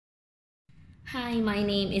Hi, my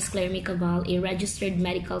name is Claire Micabal, a registered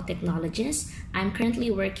medical technologist. I'm currently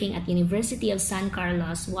working at University of San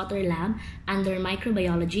Carlos Water Lab under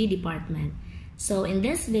Microbiology department. So in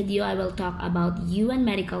this video, I will talk about you and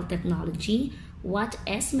medical technology. What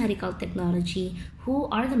is medical technology? Who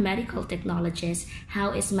are the medical technologists?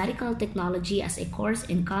 How is medical technology as a course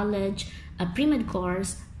in college, a pre-med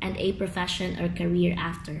course, and a profession or career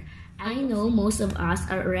after? I know most of us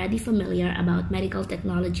are already familiar about medical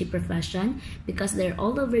technology profession because they're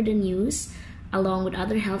all over the news along with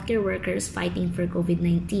other healthcare workers fighting for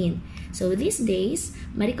COVID-19. So these days,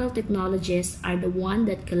 medical technologists are the one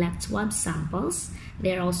that collect swab samples.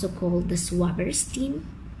 They're also called the swabbers team.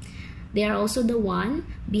 They are also the one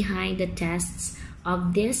behind the tests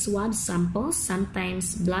of these swab samples,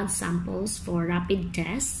 sometimes blood samples for rapid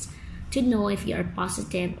tests to know if you are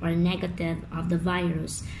positive or negative of the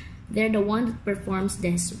virus. They're the one that performs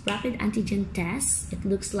this rapid antigen test. It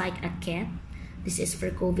looks like a kit. This is for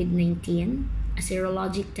COVID-19, a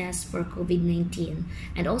serologic test for COVID-19.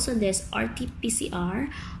 And also this RT-PCR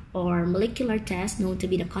or molecular test known to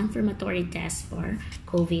be the confirmatory test for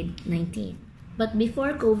COVID-19. But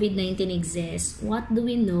before COVID-19 exists, what do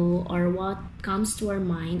we know or what comes to our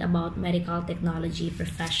mind about medical technology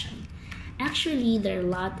profession? Actually, there are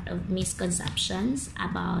a lot of misconceptions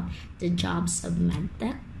about the jobs of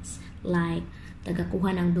Medtech, like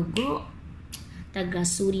taga-kuha ng dugo,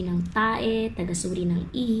 taga-suri ng tae, taga-suri ng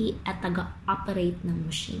ihi, at taga-operate ng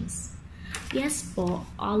machines. Yes po,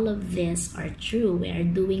 all of this are true. We are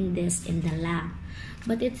doing this in the lab.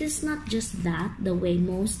 But it is not just that the way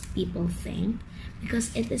most people think, because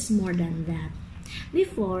it is more than that.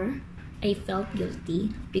 Before, I felt guilty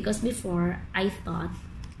because before I thought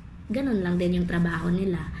ganun lang din yung trabaho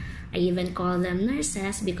nila. I even call them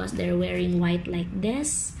nurses because they're wearing white like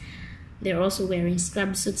this. They're also wearing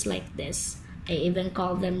scrub suits like this. I even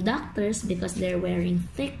call them doctors because they're wearing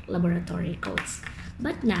thick laboratory coats.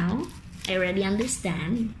 But now, I already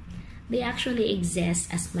understand they actually exist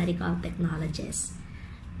as medical technologists.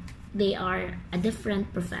 They are a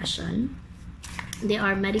different profession. They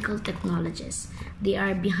are medical technologists. They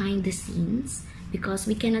are behind the scenes because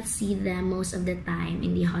we cannot see them most of the time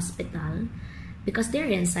in the hospital because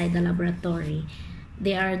they're inside the laboratory.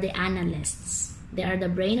 They are the analysts. They are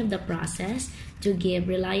the brain of the process to give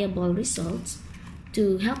reliable results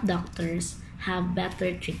to help doctors have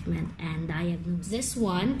better treatment and diagnosis. This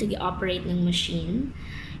one, to operate ng machine.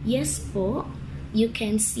 Yes po, you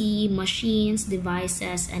can see machines,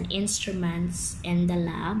 devices, and instruments in the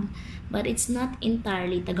lab, but it's not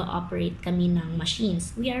entirely taga-operate kami ng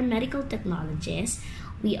machines. We are medical technologists.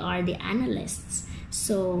 We are the analysts.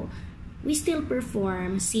 So, we still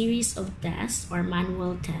perform series of tests or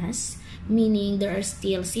manual tests, meaning there are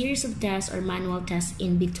still series of tests or manual tests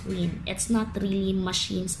in between. It's not really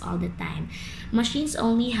machines all the time. Machines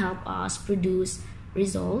only help us produce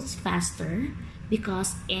results faster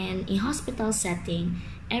because in a hospital setting,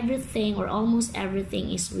 everything or almost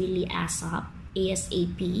everything is really ASAP.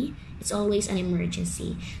 It's always an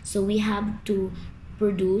emergency. So we have to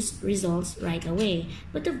produce results right away.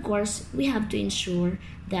 But of course, we have to ensure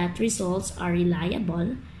that results are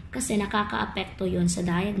reliable kasi nakaka-apekto yun sa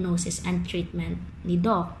diagnosis and treatment ni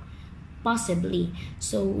doc. Possibly.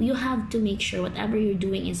 So you have to make sure whatever you're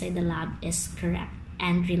doing inside the lab is correct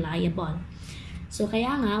and reliable. So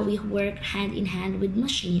kaya nga, we work hand in hand with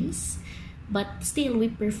machines, but still we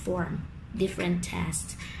perform different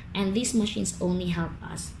tests. And these machines only help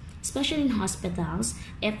us. Especially in hospitals,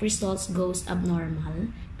 if results goes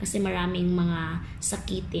abnormal, kasi maraming mga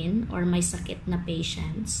sakitin or may sakit na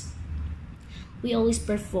patients, we always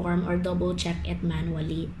perform or double check it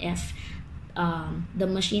manually if the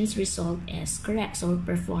machine's result is correct. So we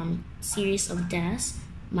perform series of tests,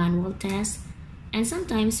 manual tests, and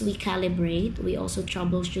sometimes we calibrate. We also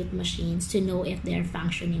troubleshoot machines to know if they're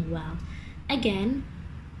functioning well. Again,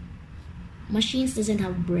 machines doesn't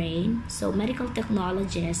have brain, so medical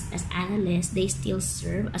technologists as analysts, they still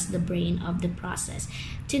serve as the brain of the process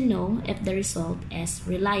to know if the result is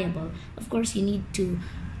reliable. Of course, you need to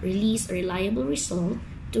release a reliable result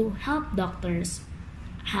to help doctors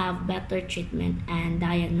have better treatment and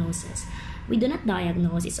diagnosis. We do not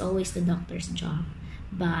diagnose, it's always the doctor's job.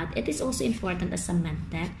 But it is also important as a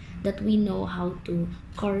medtech that we know how to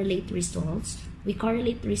correlate results. We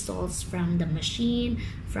correlate results from the machine,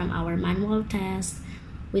 from our manual test,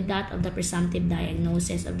 with that of the presumptive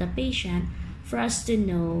diagnosis of the patient for us to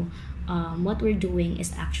know what we're doing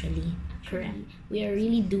is actually correct. We are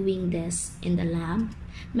really doing this in the lab.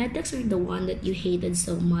 Medtechs are the one that you hated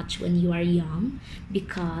so much when you are young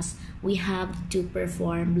because we have to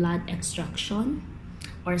perform blood extraction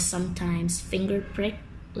or sometimes finger prick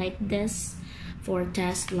like this for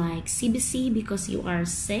tests like CBC because you are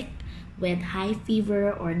sick with high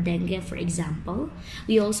fever or dengue, for example.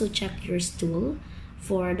 We also check your stool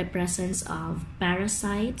for the presence of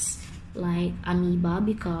parasites like amoeba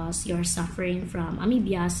because you're suffering from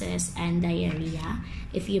amoebiasis and diarrhea,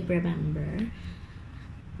 if you remember.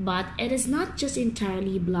 But it is not just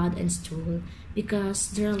entirely blood and stool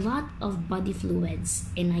because there are a lot of body fluids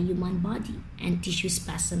in a human body and tissue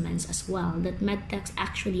specimens as well that medtechs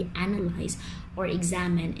actually analyze or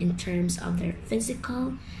examine in terms of their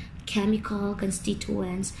physical, chemical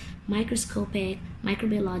constituents, microscopic,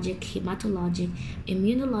 microbiologic, hematologic,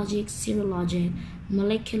 immunologic, serologic,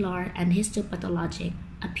 molecular, and histopathologic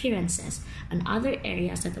appearances and other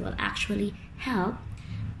areas that will actually help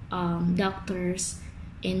doctors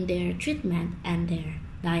in their treatment and their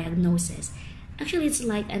diagnosis. Actually, it's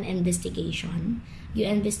like an investigation. You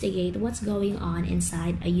investigate what's going on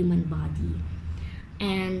inside a human body.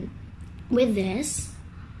 And with this,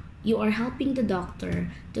 you are helping the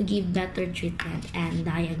doctor to give better treatment and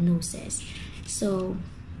diagnosis. So,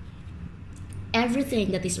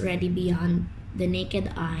 everything that is already beyond the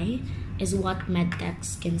naked eye is what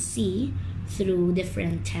medtechs can see through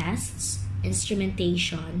different tests,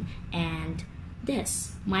 instrumentation, and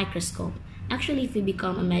this microscope. Actually, if you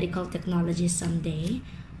become a medical technologist someday,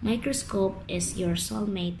 microscope is your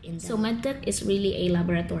soulmate in that. So medtech is really a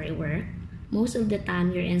laboratory work. Most of the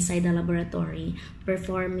time, you're inside the laboratory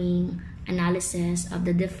performing analysis of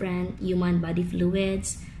the different human body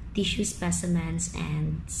fluids, tissue specimens,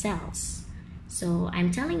 and cells. So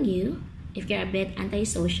I'm telling you, if you're a bit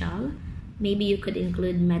antisocial, maybe you could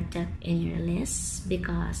include medtech in your list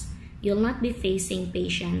because you'll not be facing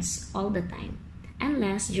patients all the time,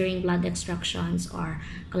 unless during blood extractions or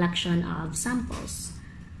collection of samples.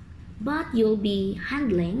 But you'll be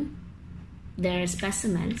handling their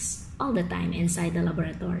specimens all the time inside the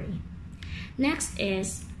laboratory. Next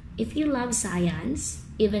is, if you love science,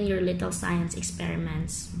 even your little science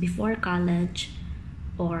experiments before college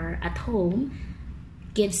or at home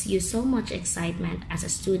gives you so much excitement as a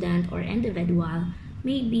student or individual,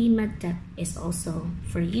 maybe medtech is also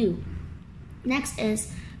for you. Next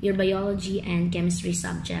is your biology and chemistry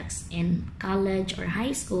subjects in college or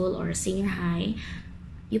high school or senior high.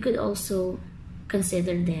 You could also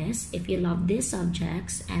consider this if you love these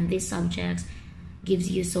subjects and these subjects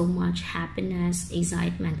gives you so much happiness,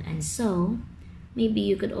 excitement, and so maybe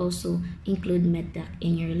you could also include medtech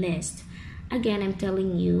in your list. Again, I'm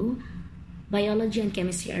telling you, biology and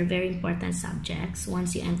chemistry are very important subjects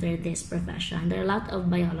once you enter this profession. There are a lot of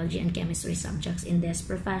biology and chemistry subjects in this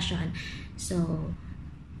profession. So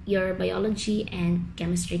your biology and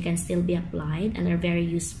chemistry can still be applied and are very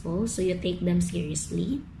useful. So you take them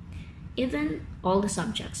seriously. Even all the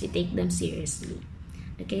subjects, you take them seriously.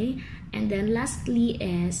 Okay? And then lastly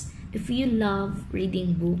is, if you love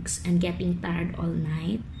reading books and getting tired all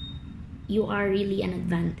night, you are really an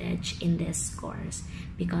advantage in this course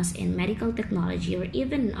because in medical technology or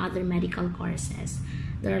even in other medical courses,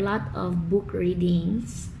 there are a lot of book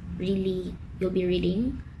readings. Really, you'll be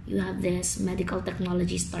reading. You have this medical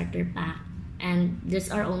technology starter pack and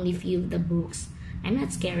these are only few of the books. I'm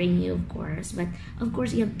not scaring you, of course, but of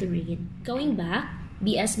course you have to read. Going back,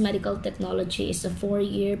 BS Medical Technology is a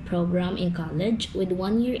 4-year program in college with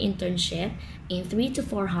 1-year internship in 3 to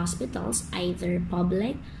 4 hospitals, either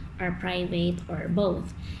public or private or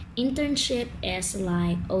both. Internship is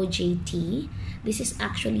like OJT. This is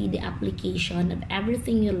actually the application of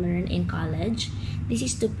everything you learn in college. This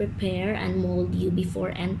is to prepare and mold you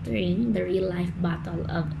before entering the real-life battle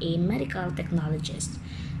of a medical technologist.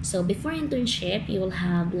 So before internship, you will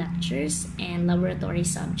have lectures and laboratory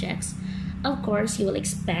subjects. Of course, you will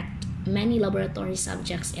expect many laboratory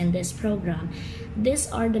subjects in this program. These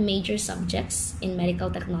are the major subjects in medical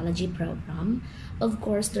technology program. Of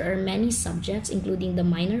course, there are many subjects, including the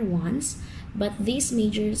minor ones, but these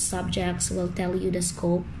major subjects will tell you the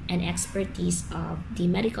scope and expertise of the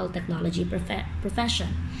medical technology profession.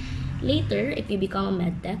 Later, if you become a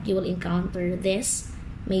medtech, you will encounter these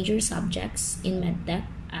major subjects in medtech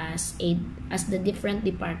as the different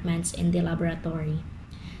departments in the laboratory.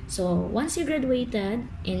 So once you graduated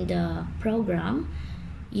in the program,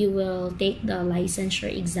 you will take the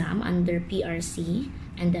licensure exam under PRC,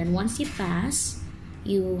 and then once you pass,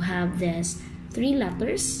 you have this 3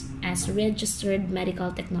 letters as registered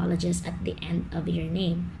medical technologist at the end of your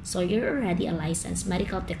name. So you're already a licensed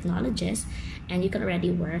medical technologist and you can already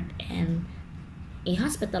work in a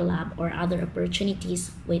hospital lab or other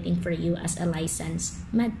opportunities waiting for you as a licensed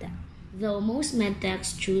medtech. Though most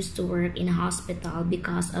medtechs choose to work in a hospital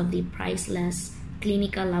because of the priceless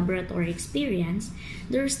clinical laboratory experience,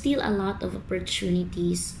 there are still a lot of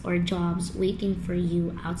opportunities or jobs waiting for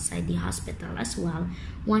you outside the hospital as well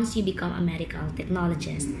once you become a medical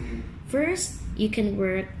technologist. First, you can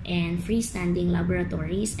work in freestanding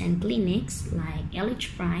laboratories and clinics like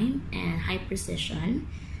LH Prime and High Precision.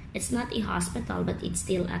 It's not a hospital, but it's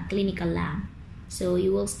still a clinical lab. So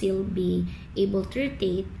you will still be able to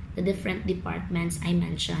rotate the different departments I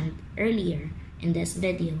mentioned earlier in this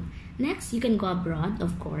video. Next, you can go abroad,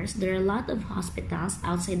 of course. There are a lot of hospitals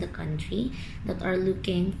outside the country that are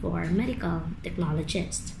looking for medical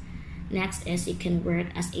technologists. Next is you can work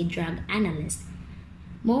as a drug analyst.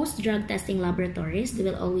 Most drug testing laboratories, they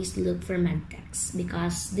will always look for medtechs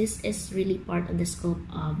because this is really part of the scope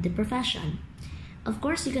of the profession. Of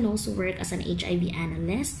course, you can also work as an HIV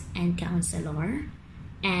analyst and counselor.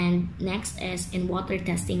 And next is in water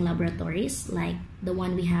testing laboratories like the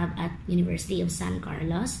one we have at University of San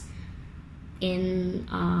Carlos in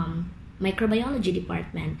microbiology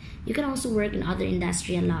department. You can also work in other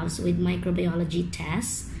industrial labs with microbiology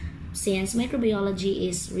tests. Since microbiology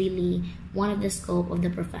is really one of the scope of the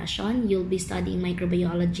profession, you'll be studying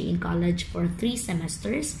microbiology in college for 3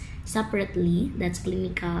 semesters separately. That's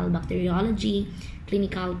clinical bacteriology,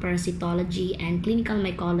 clinical parasitology, and clinical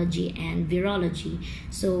mycology and virology.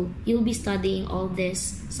 So you'll be studying all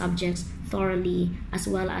these subjects thoroughly as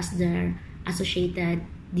well as their associated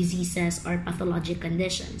diseases or pathologic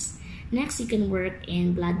conditions. Next, you can work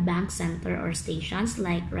in blood bank center or stations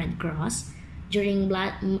like Red Cross. During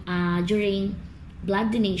blood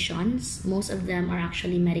donations, most of them are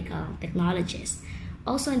actually medical technologists.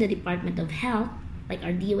 Also in the Department of Health, like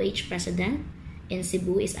our DOH president in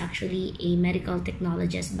Cebu is actually a medical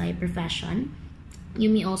technologist by profession. You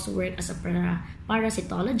may also work as a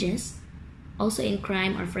parasitologist, also in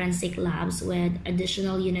crime or forensic labs with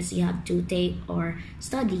additional units you have to take or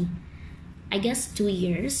study. I guess 2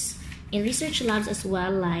 years. In research labs as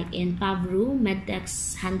well, like in Pavru,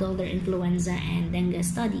 Medtechs handle their influenza and dengue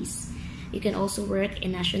studies. You can also work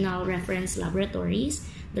in national reference laboratories.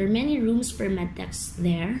 There are many rooms for Medtechs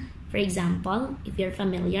there. For example, if you're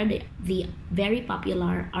familiar, the very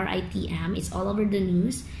popular RITM, it's all over the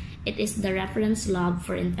news. It is the reference lab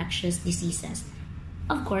for infectious diseases.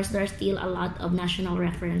 Of course, there are still a lot of national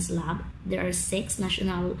reference lab. There are 6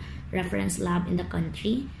 national reference lab in the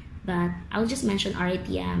country. But I'll just mention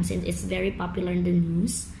RITM since it's very popular in the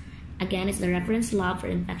news. Again, it's the reference lab for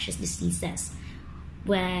infectious diseases.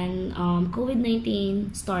 When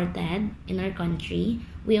COVID-19 started in our country,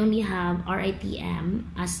 we only have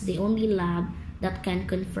RITM as the only lab that can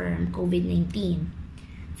confirm COVID-19.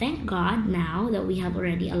 Thank God now that we have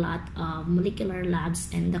already a lot of molecular labs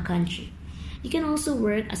in the country. You can also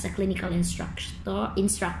work as a clinical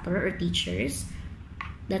instructor or teachers.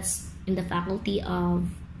 That's in the faculty of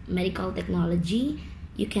medical technology.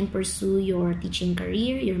 You can pursue your teaching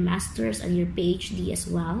career, your master's, and your PhD as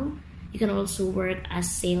well. You can also work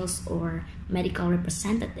as sales or medical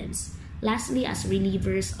representatives. Lastly, as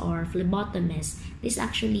relievers or phlebotomists. This is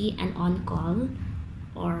actually an on-call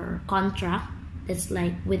or contract that's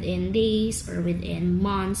like within days or within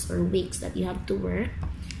months or weeks that you have to work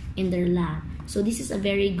in their lab. So this is a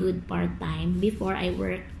very good part-time. Before I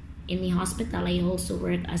worked in the hospital, I also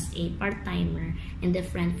work as a part-timer in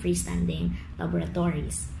different freestanding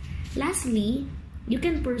laboratories. Lastly, you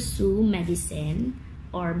can pursue medicine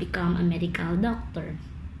or become a medical doctor.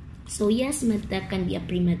 So yes, Medtech can be a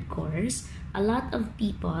pre-med course. A lot of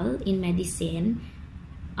people in medicine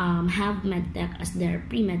have Medtech as their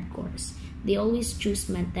pre-med course. They always choose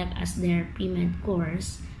Medtech as their pre-med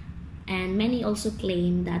course. And many also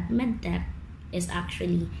claim that Medtech is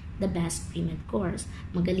actually the best pre-med course.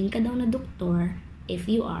 Magaling ka daw na doktor if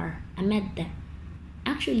you are a medtech.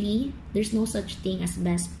 Actually, there's no such thing as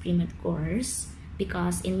best pre-med course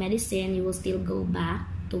because in medicine, you will still go back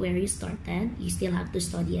to where you started. You still have to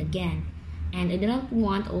study again. And I do not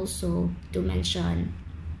want also to mention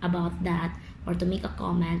about that or to make a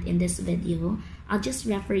comment in this video. I'll just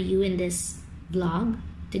refer you in this vlog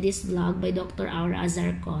to this vlog by Dr. Aura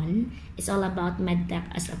Azarcon. It's all about medtech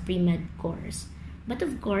as a pre-med course. But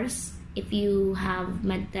of course, if you have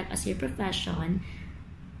medtech as your profession,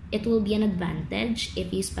 it will be an advantage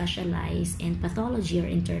if you specialize in pathology or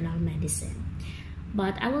internal medicine.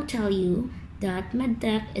 But I will tell you that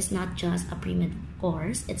medtech is not just a pre-med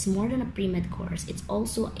course. It's more than a pre-med course. It's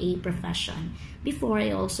also a profession. Before,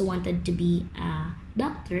 I also wanted to be a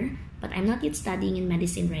doctor, but I'm not yet studying in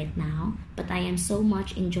medicine right now. But I am so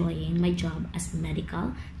much enjoying my job as a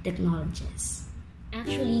medical technologist.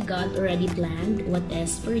 Actually, God already planned what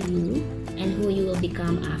is for you and who you will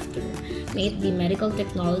become after. May it be medical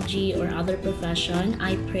technology or other profession,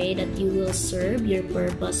 I pray that you will serve your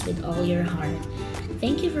purpose with all your heart.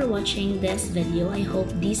 Thank you for watching this video. I hope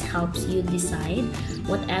this helps you decide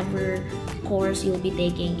whatever course you'll be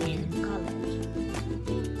taking in college.